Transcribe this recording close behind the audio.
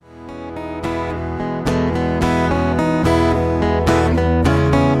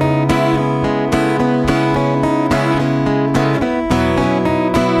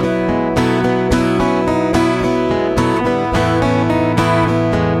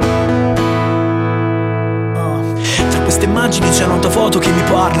immagini, c'è un'altra foto che mi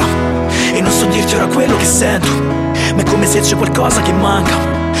parla. E non so dirti ora quello che sento, ma è come se c'è qualcosa che manca.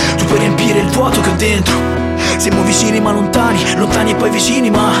 Tu puoi riempire il vuoto che ho dentro. Siamo vicini ma lontani, lontani e poi vicini,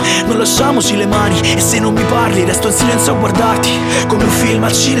 ma non lasciamoci le mani. E se non mi parli resto in silenzio a guardarti, come un film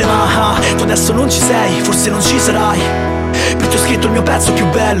al cinema. Tu adesso non ci sei, forse non ci sarai. Perché ho scritto il mio pezzo più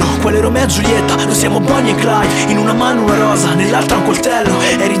bello, quale Romeo e Giulietta. Noi siamo Bonnie e Clyde, in una mano una rosa, nell'altra un coltello.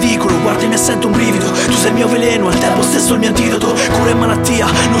 È ridicolo, guardami e sento un brivido. Tu sei il mio veleno, al tempo stesso il mio antidoto. Cura e malattia,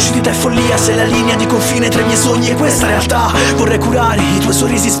 lucidità e follia. Sei la linea di confine tra i miei sogni e questa realtà. Vorrei curare i tuoi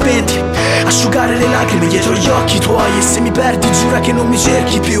sorrisi spenti, asciugare le lacrime dietro gli occhi tuoi. E se mi perdi giura che non mi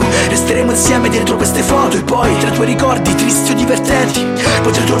cerchi più. Resteremo insieme dentro queste foto e poi tra i tuoi ricordi tristi o divertenti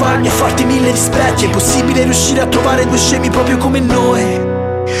potrei trovarmi a farti mille dispetti. È possibile riuscire a trovare due scemi proprio come noi.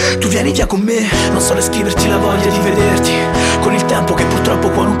 Tu vieni via con me, non so descriverti la voglia di vederti. Con il tempo che purtroppo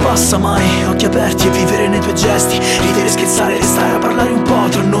qua non passa mai. Occhi aperti e vivere nei tuoi gesti. Ridere, scherzare, restare a parlare un po'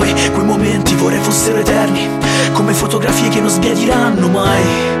 tra noi. Quei momenti vorrei fossero eterni, come fotografie che non sbiadiranno mai.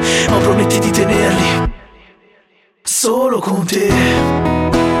 Ma prometti di tenerli solo con te.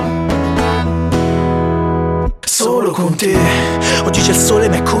 Solo con te. Oggi c'è il sole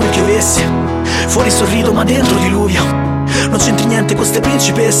ma è come piovesse. Fuori sorrido ma dentro diluvia. Non c'entri niente con ste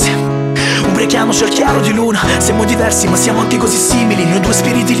principesse. Ubriachiamoci al chiaro di luna. Siamo diversi ma siamo anche così simili. Noi due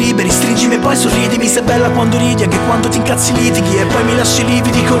spiriti liberi, stringimi e poi sorridimi. Sei bella quando ridi, anche quando ti incazzi litighi. E poi mi lasci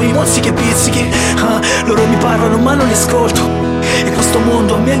lividi con i mozzichi e pizzichi. Loro mi parlano ma non li ascolto. E questo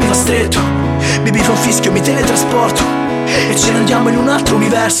mondo a me mi va stretto. Baby fa un fischio, mi teletrasporto e ce ne andiamo in un altro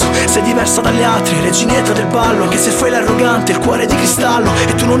universo. Sei diversa dalle altre, reginetta del ballo. Anche se fai l'arrogante, il cuore di cristallo.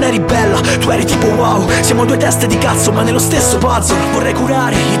 E tu non eri bella, tu eri tipo wow. Siamo due teste di cazzo ma nello stesso puzzle. Vorrei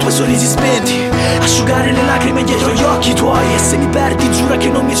curare i tuoi sorrisi spenti, asciugare le lacrime dietro gli occhi tuoi. E se mi perdi giura che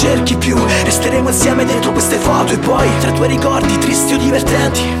non mi cerchi più. Resteremo insieme dentro queste foto e poi tra i tuoi ricordi tristi o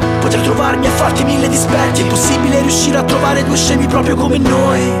divertenti potrei trovarmi a farti mille dispetti. È possibile riuscire a trovare due scemi proprio come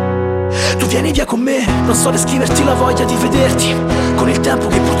noi. Tu vieni via con me, non so descriverti la voglia di vederti. Con il tempo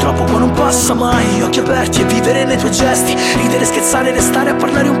che purtroppo qua non passa mai. Occhi aperti e vivere nei tuoi gesti. Ridere, scherzare, restare a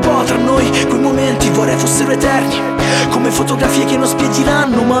parlare un po' tra noi. Quei momenti vorrei fossero eterni, come fotografie che non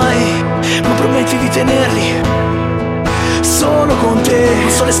spiegheranno mai. Ma prometti di tenerli solo con te.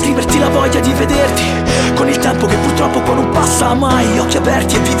 Non so descriverti la voglia di vederti. Con il tempo che purtroppo qua non passa mai. Occhi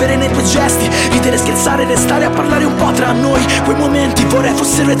aperti e vivere nei tuoi gesti. Ridere, scherzare, restare a parlare un po' tra noi. Quei momenti vorrei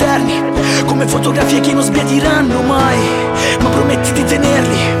fossero eterni, come fotografie che non sbiadiranno mai. Ma prometti di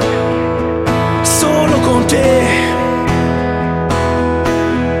tenerli solo con te.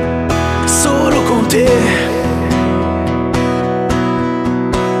 Solo con te.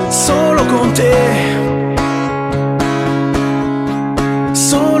 Solo con te.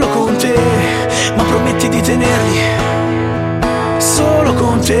 Solo con te, ma prometti di tenerli solo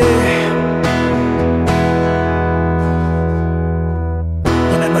con te.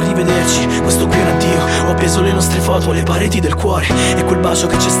 Non è mai arrivederci, questo qui è un addio. Ho appeso le nostre foto alle pareti del cuore. E quel bacio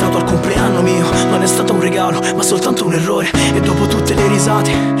che c'è stato al compleanno mio non è stato un regalo, ma soltanto un errore. E dopo tutte le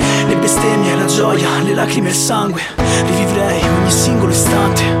risate, le bestemmie, la gioia, le lacrime e il sangue, rivivrei ogni singolo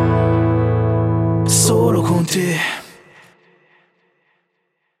istante solo con te.